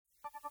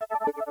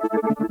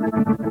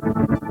Welcome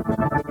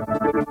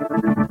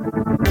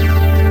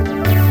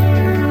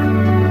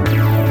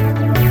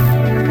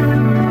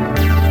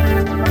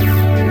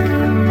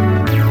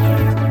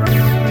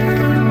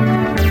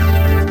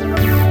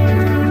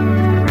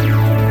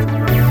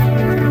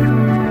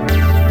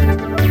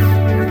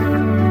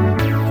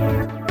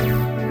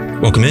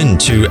in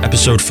to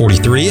episode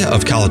 43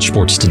 of College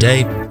Sports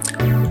Today.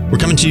 We're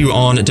coming to you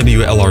on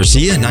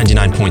WLRZ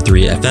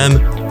 99.3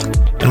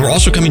 FM, and we're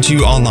also coming to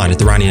you online at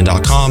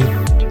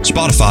therhinian.com,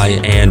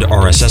 Spotify, and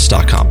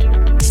RSS.com.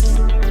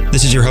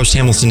 This is your host,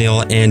 Hamilton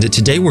Neill, and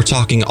today we're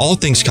talking all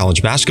things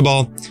college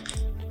basketball.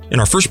 In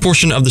our first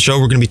portion of the show,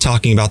 we're going to be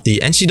talking about the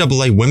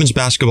NCAA Women's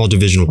Basketball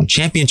Division I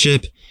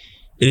Championship.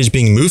 It is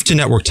being moved to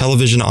network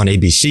television on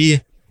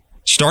ABC,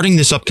 starting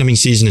this upcoming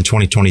season in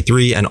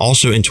 2023 and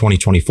also in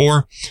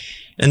 2024.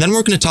 And then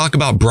we're going to talk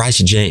about Bryce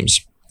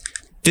James,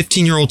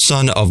 15-year-old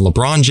son of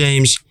LeBron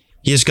James.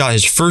 He has got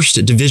his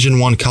first Division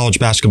I college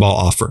basketball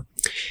offer.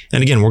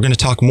 And again, we're going to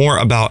talk more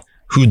about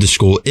who the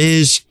school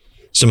is,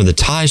 some of the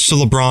ties to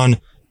LeBron,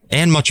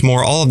 and much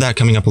more. All of that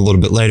coming up a little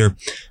bit later.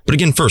 But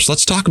again, first,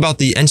 let's talk about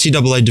the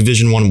NCAA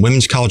Division I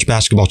Women's College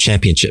Basketball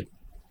Championship.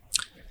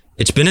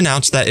 It's been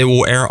announced that it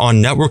will air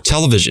on network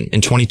television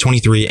in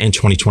 2023 and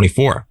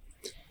 2024.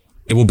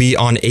 It will be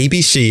on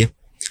ABC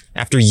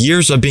after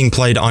years of being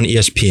played on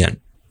ESPN.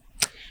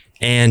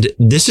 And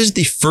this is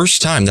the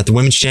first time that the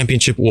Women's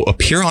Championship will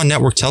appear on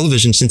network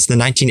television since the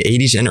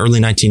 1980s and early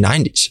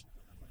 1990s.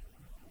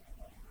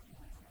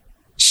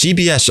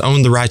 CBS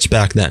owned the rights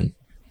back then,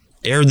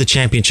 aired the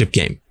championship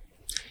game.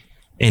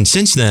 And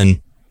since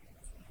then,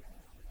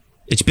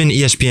 it's been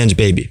ESPN's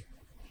baby.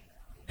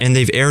 And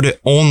they've aired it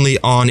only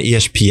on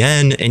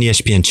ESPN and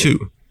ESPN2.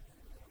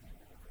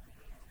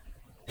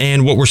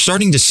 And what we're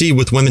starting to see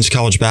with women's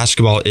college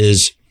basketball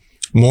is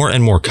more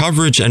and more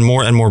coverage and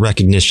more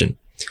recognition.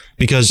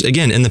 Because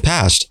again, in the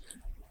past,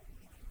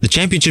 the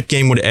championship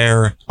game would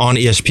air on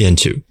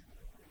ESPN2.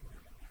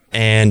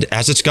 And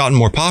as it's gotten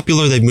more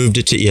popular, they've moved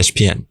it to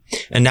ESPN.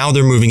 And now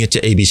they're moving it to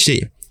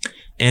ABC.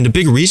 And a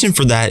big reason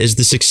for that is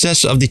the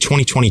success of the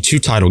 2022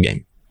 title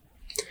game.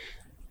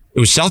 It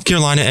was South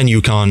Carolina and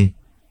UConn,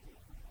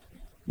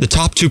 the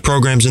top two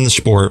programs in the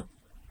sport.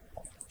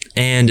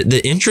 And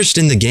the interest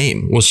in the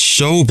game was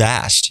so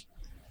vast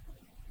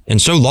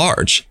and so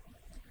large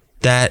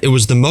that it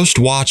was the most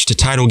watched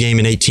title game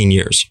in 18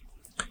 years.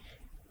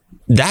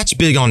 That's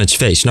big on its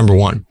face, number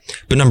one.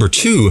 But number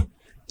two,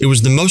 it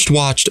was the most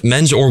watched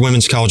men's or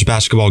women's college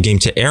basketball game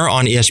to air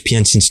on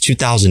ESPN since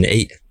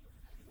 2008.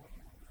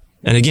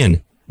 And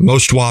again,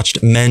 most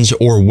watched men's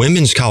or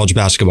women's college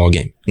basketball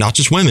game, not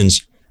just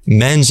women's,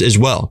 men's as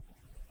well.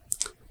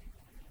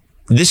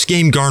 This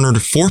game garnered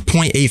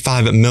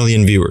 4.85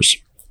 million viewers,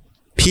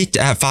 peaked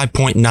at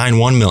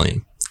 5.91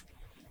 million.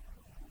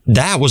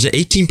 That was an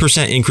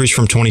 18% increase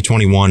from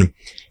 2021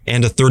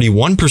 and a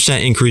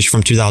 31% increase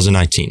from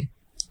 2019.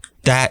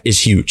 That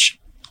is huge.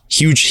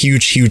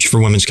 Huge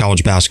for women's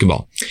college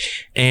basketball.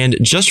 And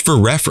just for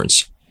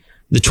reference,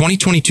 the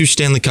 2022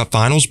 Stanley Cup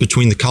Finals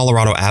between the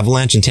Colorado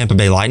Avalanche and Tampa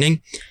Bay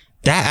Lightning,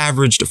 that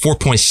averaged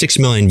 4.6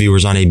 million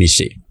viewers on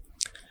ABC.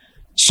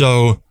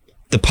 So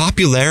the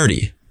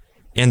popularity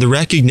and the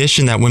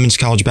recognition that women's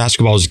college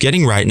basketball is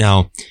getting right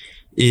now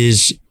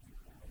is,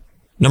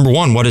 number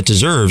one, what it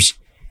deserves.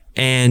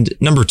 And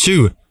number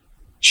two,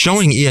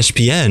 showing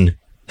ESPN,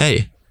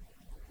 hey,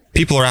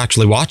 people are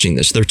actually watching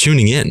this. They're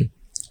tuning in.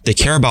 They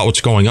care about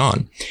what's going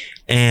on.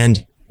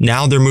 And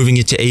now they're moving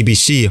it to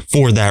ABC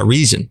for that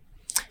reason.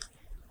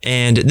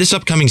 And this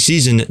upcoming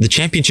season, the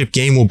championship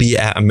game will be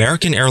at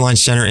American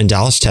Airlines Center in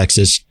Dallas,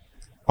 Texas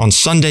on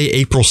Sunday,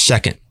 April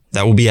 2nd.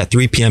 That will be at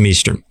 3 p.m.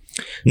 Eastern.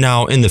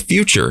 Now, in the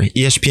future,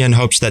 ESPN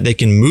hopes that they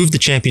can move the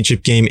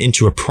championship game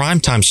into a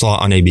primetime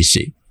slot on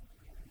ABC.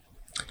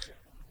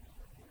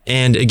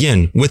 And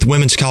again, with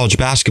women's college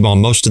basketball,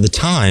 most of the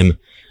time,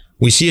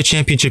 we see a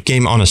championship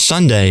game on a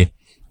Sunday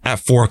at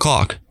 4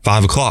 o'clock,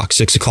 5 o'clock,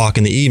 6 o'clock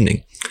in the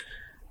evening.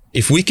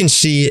 If we can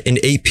see an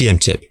 8 p.m.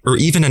 tip or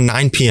even a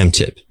 9 p.m.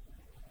 tip,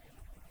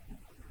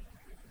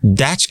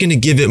 that's going to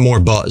give it more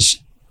buzz.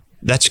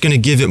 That's going to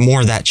give it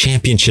more of that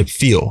championship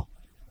feel.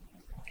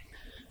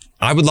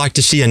 I would like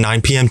to see a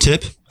 9 p.m.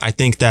 tip. I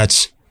think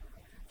that's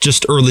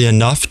just early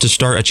enough to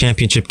start a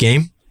championship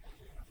game.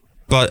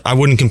 But I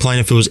wouldn't complain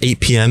if it was 8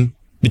 p.m.,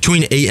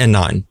 between 8 and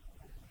 9.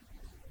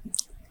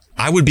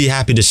 I would be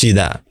happy to see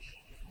that.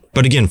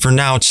 But again, for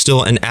now, it's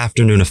still an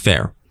afternoon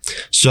affair.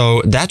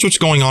 So that's what's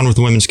going on with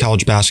women's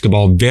college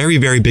basketball.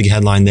 Very big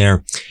headline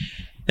there.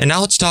 And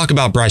now let's talk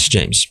about Bryce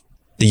James,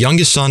 the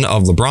youngest son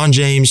of LeBron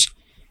James.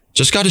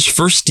 Just got his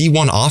first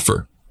D1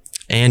 offer,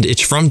 and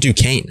it's from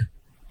Duquesne.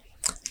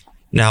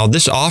 Now,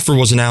 this offer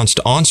was announced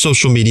on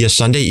social media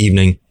Sunday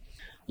evening.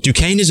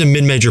 Duquesne is a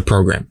mid-major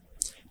program,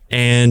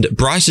 and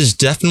Bryce is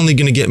definitely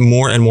going to get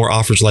more and more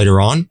offers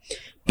later on,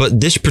 but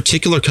this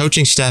particular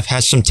coaching staff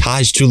has some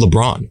ties to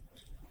LeBron.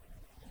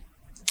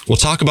 We'll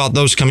talk about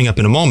those coming up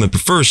in a moment, but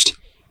first,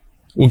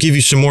 we'll give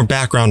you some more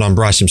background on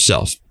Bryce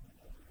himself.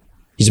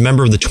 He's a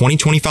member of the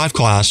 2025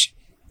 class,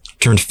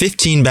 turned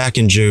 15 back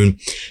in June,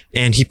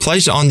 and he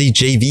plays on the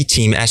JV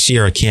team at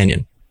Sierra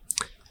Canyon.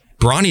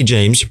 Bryce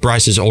James,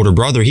 Bryce's older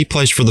brother, he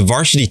plays for the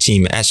varsity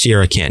team at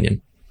Sierra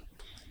Canyon.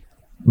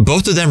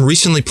 Both of them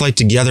recently played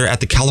together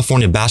at the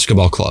California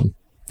Basketball Club.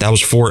 That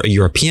was for a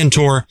European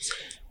tour,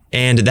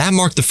 and that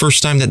marked the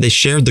first time that they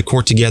shared the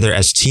court together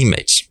as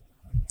teammates.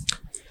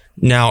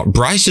 Now,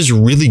 Bryce is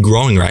really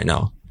growing right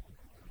now.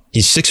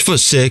 He's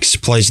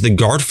 6'6", plays the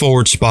guard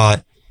forward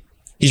spot.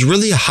 He's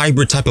really a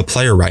hybrid type of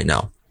player right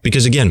now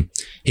because, again,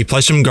 he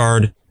plays some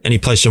guard and he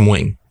plays some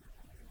wing.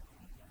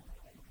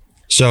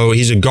 So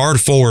he's a guard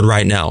forward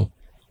right now,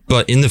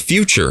 but in the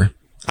future,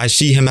 I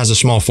see him as a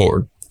small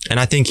forward, and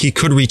I think he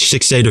could reach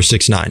 6'8" or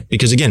 6'9",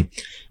 because again,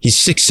 he's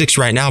 6'6"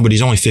 right now, but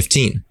he's only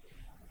 15.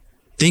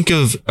 Think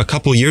of a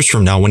couple years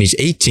from now when he's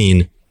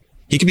 18,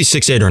 he could be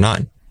 6'8" or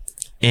 9,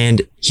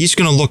 and he's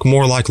going to look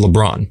more like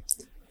LeBron.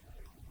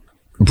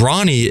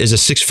 Bronny is a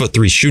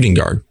 6'3" shooting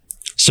guard,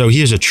 so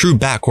he is a true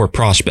backcourt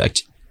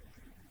prospect,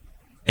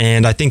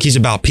 and I think he's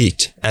about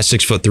peaked at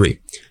 6'3".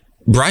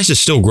 Bryce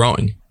is still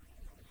growing.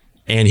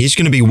 And he's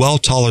going to be well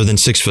taller than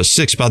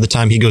 6'6" by the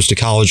time he goes to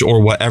college or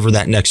whatever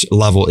that next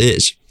level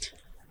is.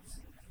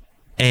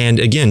 And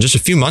again, just a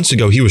few months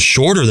ago, he was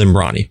shorter than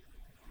Bronny.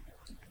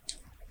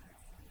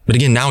 But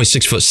again, now he's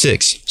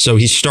 6'6", so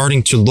he's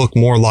starting to look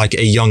more like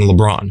a young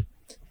LeBron.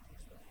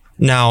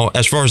 Now,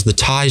 as far as the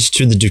ties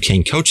to the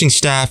Duquesne coaching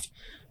staff,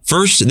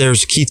 first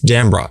there's Keith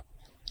Dambrot,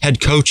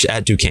 head coach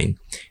at Duquesne.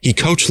 He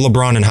coached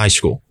LeBron in high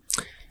school.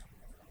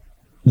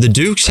 The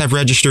Dukes have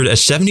registered a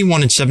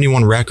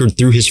 71-71 record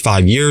through his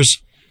 5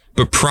 years,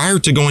 but prior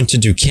to going to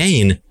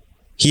Duquesne,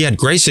 he had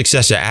great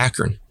success at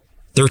Akron.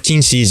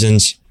 13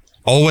 seasons,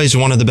 always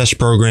one of the best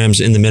programs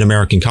in the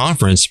Mid-American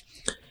Conference.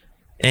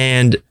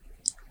 And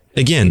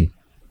again,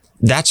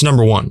 that's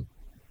number one.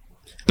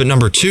 But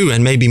number two,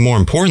 and maybe more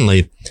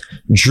importantly,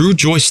 Drew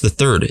Joyce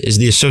III is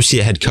the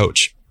associate head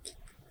coach.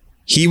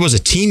 He was a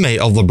teammate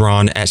of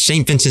LeBron at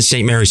St. Vincent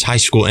St. Mary's High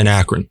School in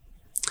Akron.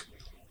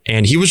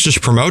 And he was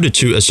just promoted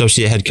to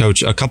associate head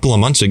coach a couple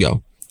of months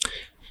ago.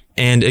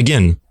 And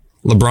again,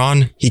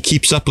 LeBron, he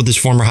keeps up with his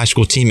former high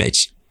school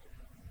teammates.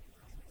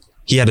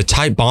 He had a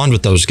tight bond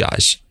with those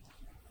guys.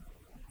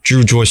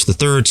 Drew Joyce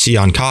III,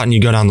 Sion Cotton, you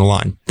go down the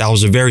line. That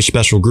was a very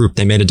special group.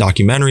 They made a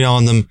documentary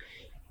on them.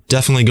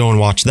 Definitely go and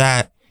watch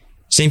that.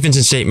 St.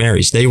 Vincent St.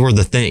 Mary's, they were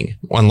the thing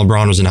when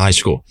LeBron was in high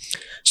school.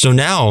 So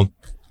now,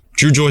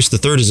 Drew Joyce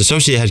III is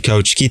associate head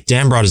coach. Keith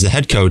Dambrot is the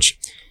head coach.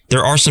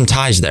 There are some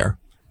ties there.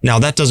 Now,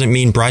 that doesn't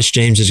mean Bryce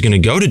James is going to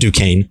go to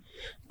Duquesne,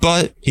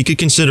 but he could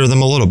consider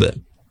them a little bit.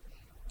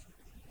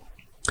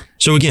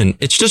 So again,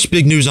 it's just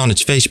big news on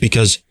its face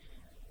because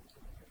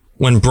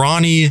when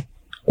Bronny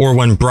or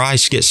when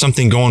Bryce gets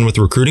something going with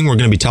recruiting, we're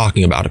going to be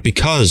talking about it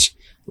because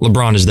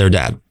LeBron is their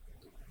dad.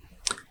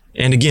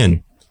 And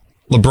again,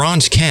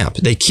 LeBron's camp,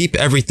 they keep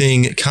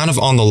everything kind of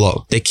on the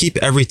low. They keep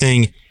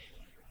everything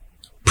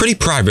pretty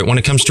private when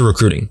it comes to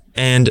recruiting.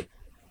 And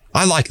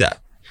I like that.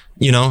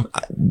 You know,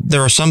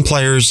 there are some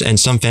players and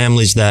some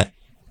families that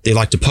they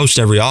like to post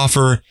every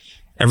offer,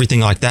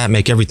 everything like that,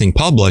 make everything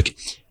public.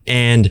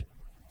 And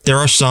there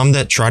are some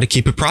that try to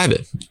keep it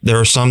private. There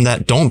are some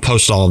that don't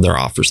post all of their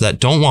offers, that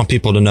don't want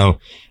people to know,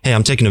 hey,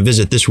 I'm taking a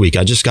visit this week.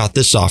 I just got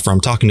this offer.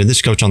 I'm talking to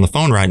this coach on the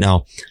phone right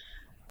now.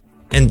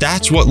 And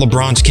that's what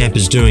LeBron's camp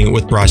is doing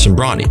with Bryce and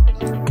Bronny.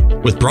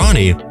 With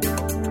Bronny,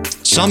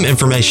 some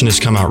information has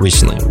come out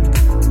recently.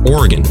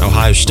 Oregon,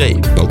 Ohio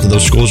State, both of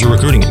those schools are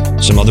recruiting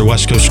him. Some other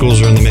West Coast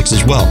schools are in the mix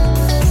as well.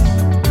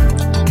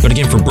 But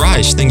again, for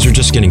Bryce, things are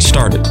just getting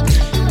started.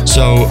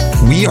 So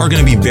we are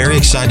going to be very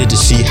excited to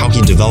see how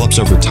he develops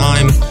over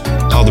time,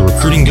 how the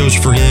recruiting goes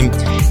for him.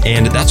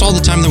 And that's all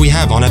the time that we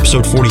have on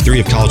episode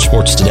 43 of College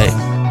Sports Today.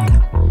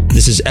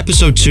 This is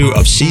episode 2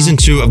 of season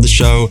 2 of the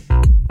show.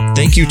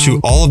 Thank you to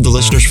all of the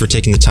listeners for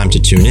taking the time to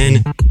tune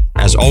in.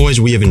 As always,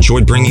 we have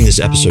enjoyed bringing this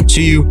episode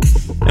to you,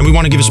 and we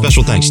want to give a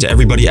special thanks to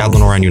everybody at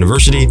Lenoir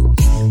University,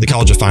 the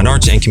College of Fine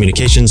Arts and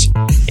Communications,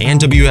 and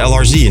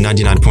WLRZ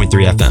 99.3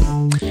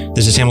 FM.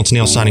 This is Hamilton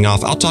Neill signing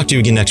off. I'll talk to you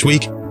again next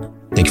week.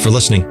 Thank you for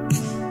listening.